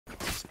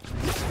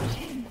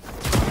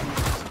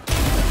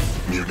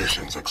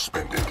Munitions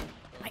expended.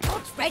 My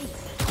ult's ready.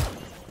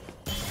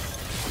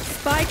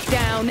 Spike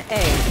down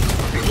A.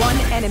 One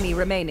enemy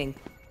remaining.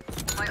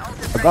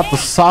 I got the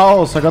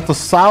sauce. I got the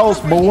sauce,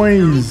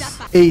 boys.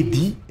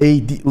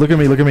 AD. Look at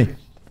me. Look at me.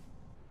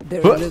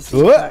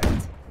 What?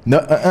 No.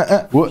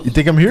 What? You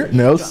think I'm here?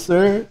 No,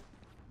 sir.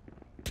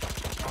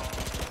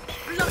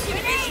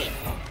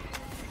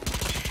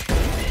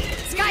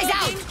 Sky's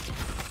out.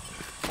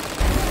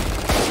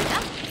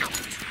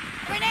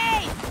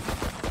 Grenade.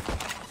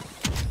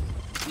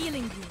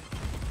 Healing you.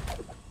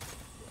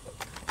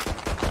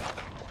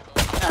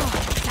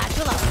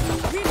 Satchel up.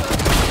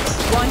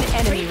 One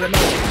enemy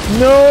remaining.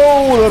 No,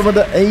 what about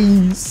the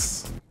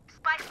ace?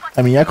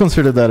 I mean, I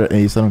consider that an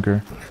ace. I don't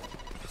care.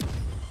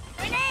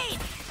 Grenade.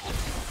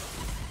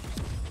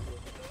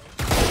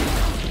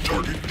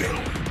 Target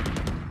down.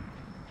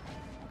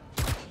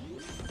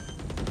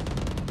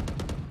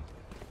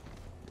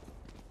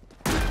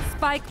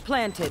 Spike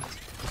planted.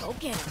 Go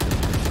get him.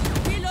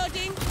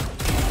 Reloading.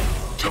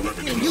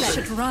 Television You set.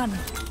 should run.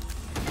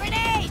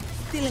 Grenade.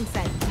 Stealing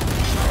set.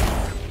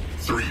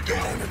 3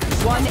 down.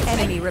 One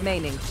enemy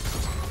remaining.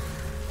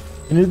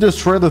 You need to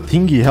destroy the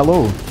thingy.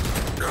 Hello.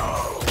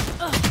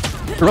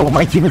 Bro,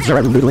 my teammates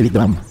are literally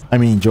dumb. I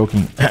mean,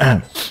 joking.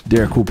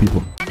 They're cool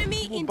people.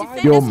 Enemy in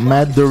defense. Yo,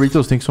 Mad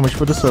Doritos, thanks so much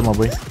for the sub, my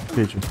boy.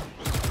 Appreciate you.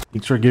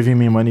 Thanks for giving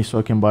me money so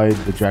I can buy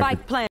the jacket.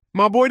 Spike plant.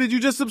 My boy, did you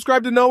just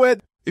subscribe to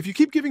n0ted? If you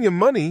keep giving him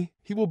money,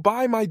 he will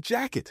buy my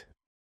jacket.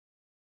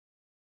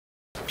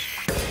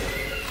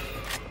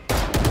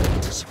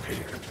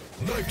 Disappear.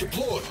 Knife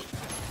deployed.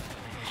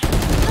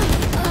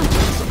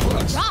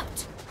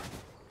 Dropped.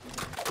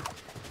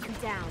 I'm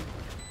down.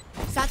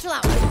 Satchel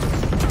out.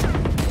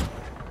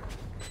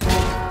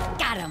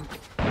 Got him.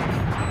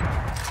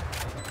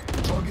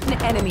 One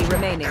enemy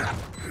remaining.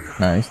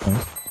 Nice. The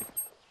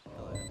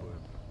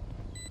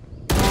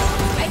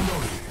bigger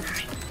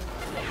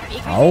they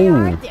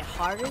are, the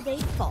harder they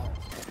fall.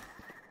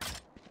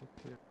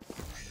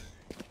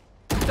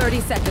 30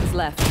 seconds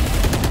left.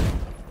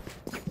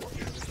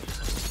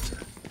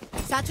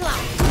 Satchel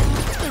out.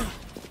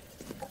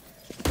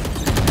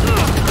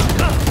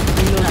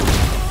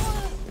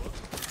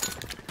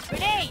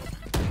 Grenade.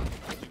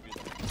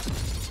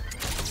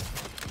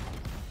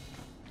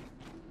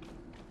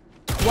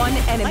 One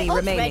enemy My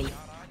ult's remaining. ready.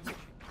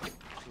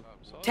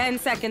 10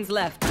 seconds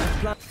left.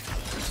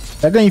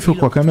 Pega a info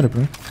com a câmera pra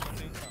mim.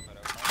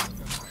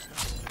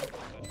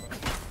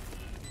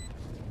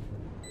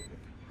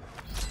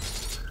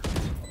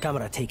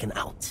 Camera taken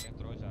out.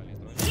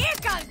 Here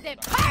comes the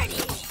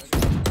party.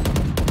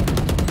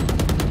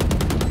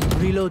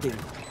 Reloading.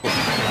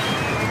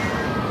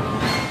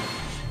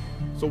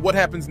 So what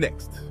happens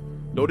next?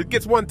 n0ted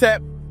gets one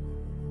tap.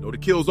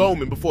 n0ted kills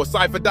Omen before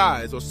Cypher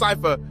dies, or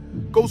Cypher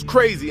goes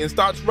crazy and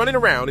starts running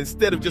around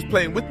instead of just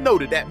playing with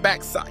n0ted at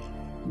backside.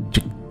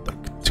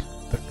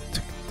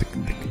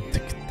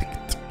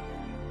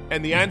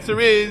 And the answer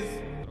is...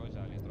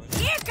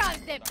 Here comes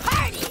the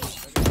party.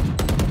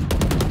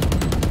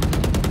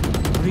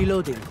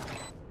 Reloading.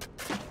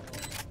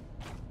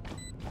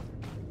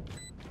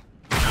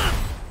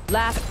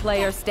 Last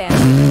player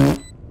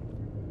standing.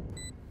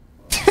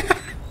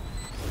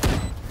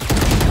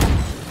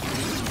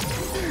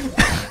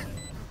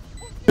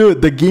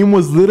 Dude, the game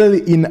was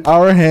literally in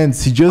our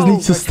hands. He just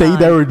needs to stay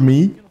there with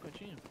me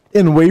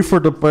and wait for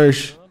the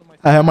push.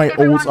 I have my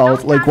ults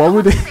out. Like, what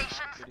would they...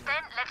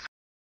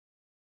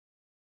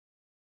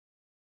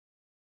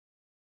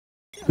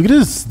 Look at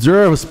this.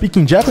 They're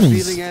speaking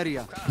Japanese.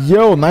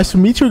 Yo, nice to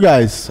meet you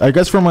guys. Are you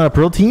guys from a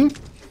pro team?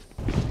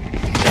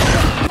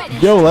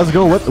 Yo, let's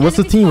go. What's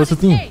the team? What's the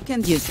team?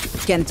 Can't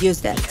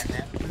use that.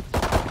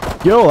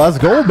 Yo, let's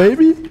go,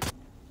 baby.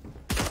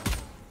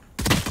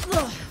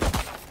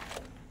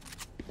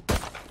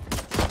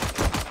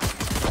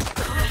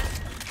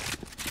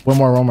 One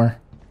more.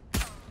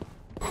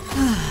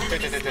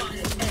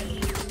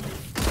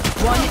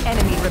 One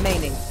enemy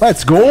remaining.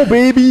 Let's go,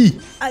 baby.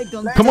 I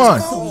don't. Come on.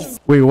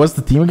 Wait, what's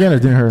the team again? I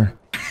didn't hear.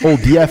 Oh,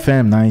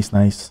 DFM. Nice.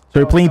 So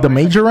you're playing the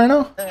major right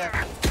now?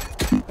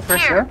 For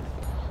sure.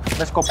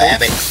 Let's go.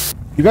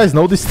 You guys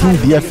know this team,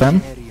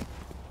 DFM?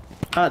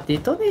 あ、デ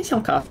トネーショ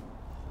ンか。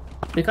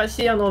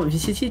昔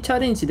VCC チャ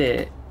レンジ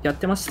でやっ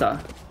てました。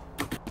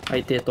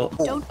相手と。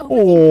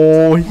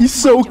Oh, he's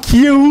so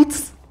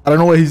cute. I don't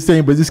know what he's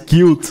saying, but he's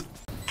cute.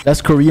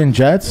 That's Korean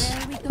Jets.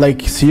 Like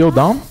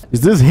Soldam?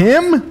 Is this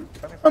him?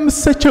 I'm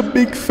such a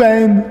big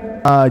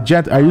fan.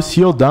 Jet, are you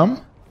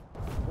Soldam?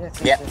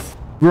 Yeah.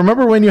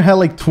 Remember when you had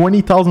like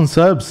 20,000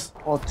 subs?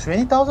 Oh,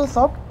 20,000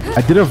 subs?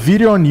 I did a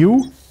video on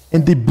you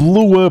and they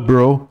blew up,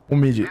 bro.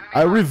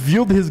 I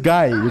revealed his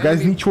guy. You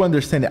guys need to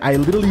understand it. I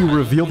literally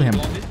revealed him.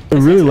 I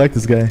really like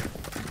this guy.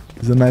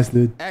 He's a nice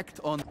dude.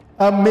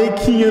 I'm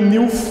making a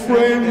new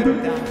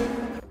friend.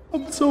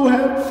 I'm so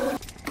happy.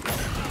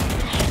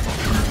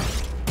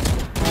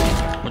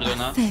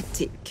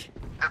 Pathetic.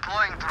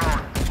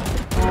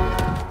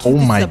 Oh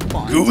my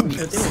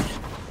goodness.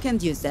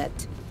 Can't use that.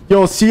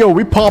 Yo, CEO,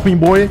 we popping,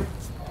 boy.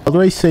 How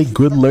do I say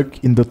good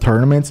luck in the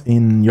tournaments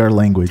in your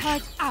language?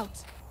 Turret out.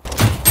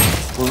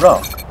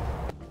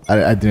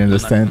 I didn't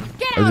understand.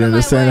 I didn't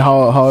understand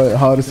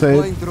how to say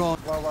it.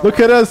 Look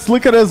at us.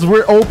 Look at us.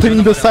 We're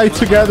opening the site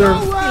together.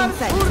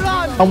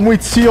 I'm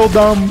with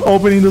Soldam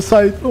opening the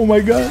site. Oh my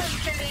god.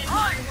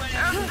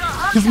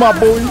 He's my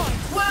boy.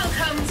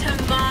 Welcome to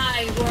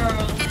my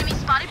world. Enemy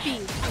spotted B.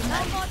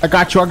 I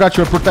got you. I got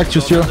you. I protect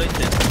you, Sio.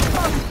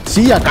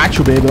 See, I got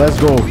you, baby. Let's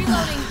go.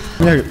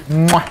 Yeah.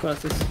 Mwah.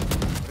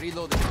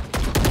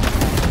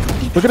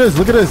 Look at this.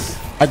 Look at this.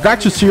 I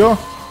got you, Sio.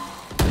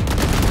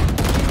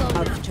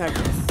 Out of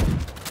charges.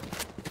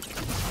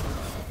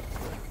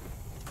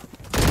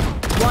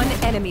 One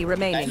enemy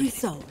remaining.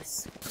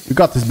 Resource. You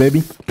got this,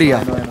 baby.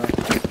 Yeah.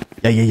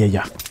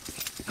 Yeah.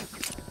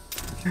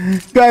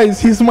 Guys,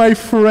 he's my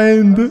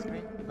friend.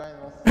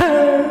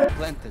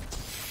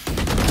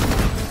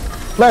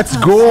 Let's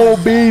go,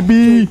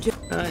 baby.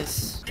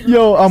 Nice.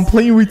 Yo, I'm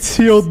playing with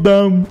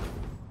Soldam.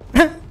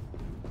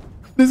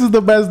 This is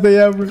the best day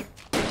ever.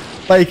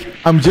 Like,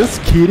 I'm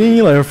just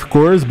kidding, like, of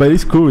course, but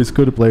it's cool. It's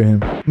cool to play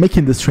him.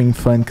 Making the stream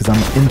fun because I'm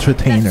an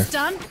entertainer.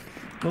 Done.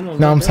 Know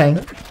what I'm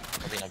saying?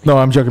 No,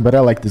 I'm joking, but I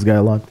like this guy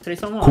a lot.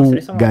 Cool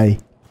guy.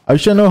 I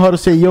should know how to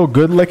say, yo,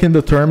 good luck in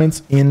the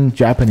tournaments in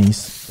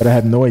Japanese, but I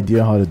have no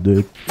idea how to do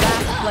it.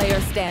 Last player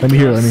standing.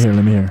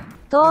 Let me hear.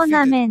 トー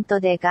ナメント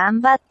で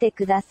頑張って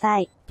くださ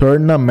い。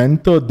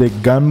 Tornamento de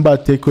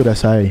ganbate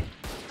kudasai.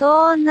 ト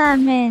ーナ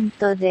メン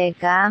トで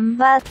頑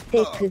張っ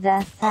てく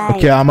ださい。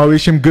 Okay, I'ma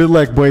wish him good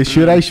luck, boys.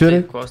 Should I?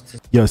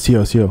 Yo,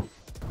 Sio.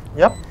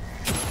 Yep.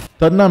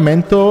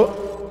 Tornamento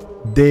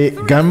de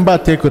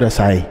ganbate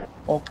kudasai.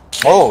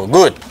 Oh,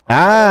 good.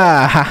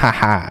 Ah,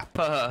 hahaha.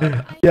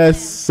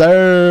 Yes,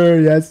 sir.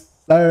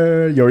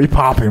 You're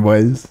popping,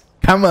 boys.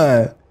 Come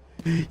on.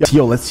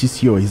 Yo, let's see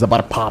Sio. He's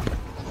about to pop.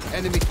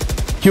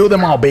 Kill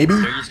them all, baby.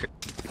 Look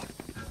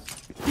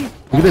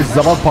at this. He's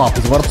about to pop.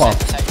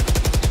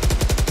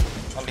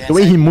 The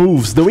way he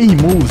moves.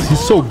 He's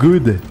so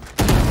good. Look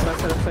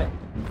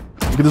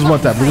at this one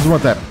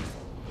tap.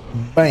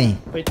 Bang.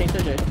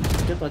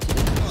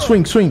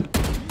 Swing.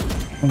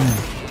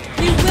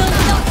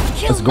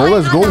 Let's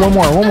go.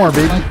 One more,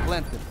 baby.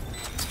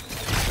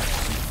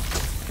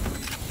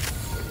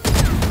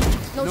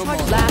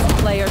 Last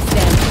player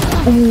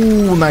standing.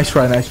 Ooh, nice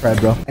try,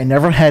 bro. I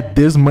never had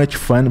this much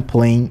fun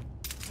playing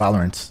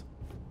Valorant.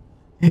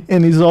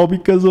 And it's all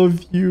because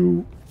of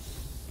you.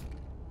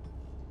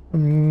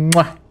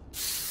 Mwah.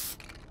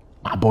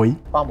 My boy.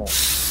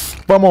 Vamos.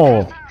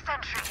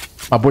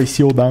 My boy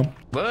Soldam.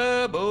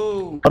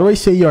 How do I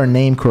say your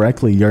name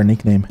correctly? Your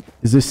nickname?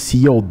 Is this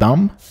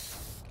Soldam?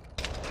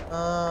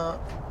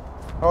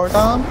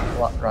 Soldam?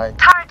 What, right?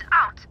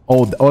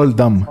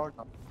 Oldam.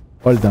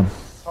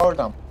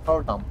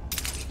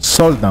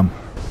 Soldam.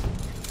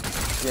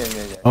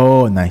 Yeah.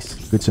 Oh, nice.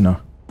 Good to know.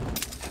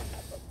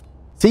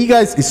 See,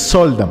 guys, it's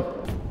Soldam.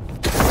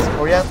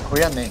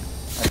 Korean name.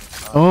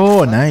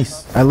 Oh,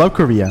 nice. I love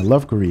Korea.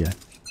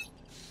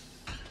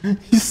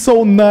 He's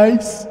so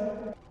nice.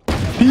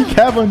 Peak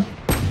heaven.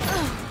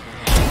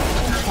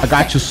 I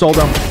got you,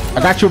 Soldam. I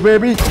got you,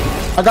 baby.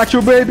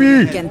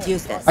 Can't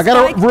use that. I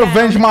gotta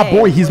revenge my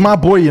boy. He's my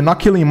boy. You're not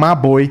killing my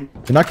boy.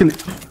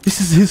 This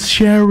is his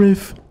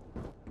sheriff.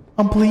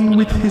 I'm playing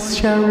with his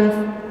sheriff.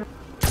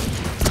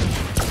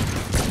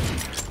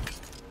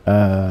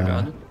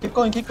 Keep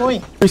going.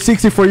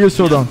 360 for you,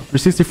 Soldam.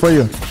 360 for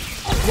you.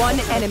 One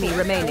enemy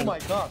remaining. Oh my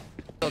god.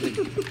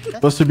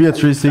 Supposed to be a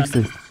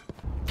 360.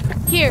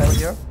 Here.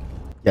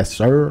 Yes,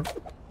 sir.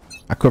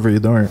 I cover you,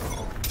 don't worry.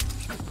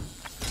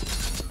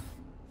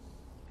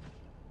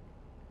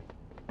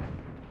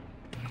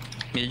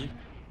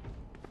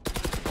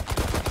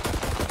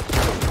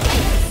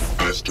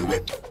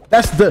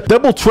 That's the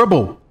double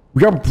trouble.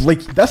 We are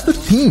like, that's the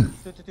team.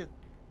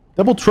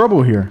 Double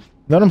trouble here.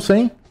 You know what I'm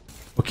saying?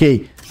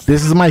 Okay,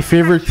 this is my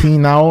favorite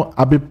team now.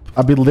 I'll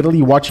be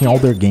literally watching all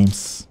their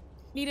games.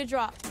 Need a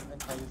drop.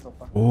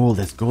 Oh,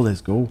 let's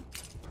go.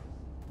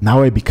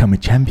 Now I become a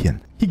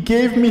champion. He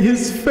gave me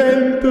his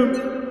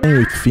Phantom.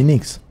 Anyway,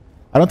 Phoenix.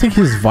 I don't think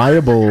he's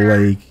viable,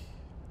 like...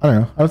 I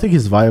don't know. I don't think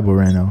he's viable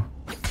right now.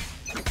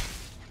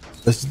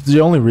 That's the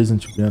only reason,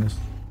 to be honest.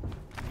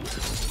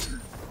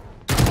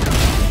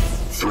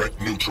 Threat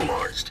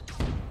neutralized.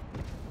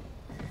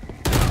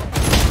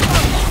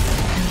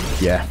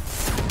 Yeah.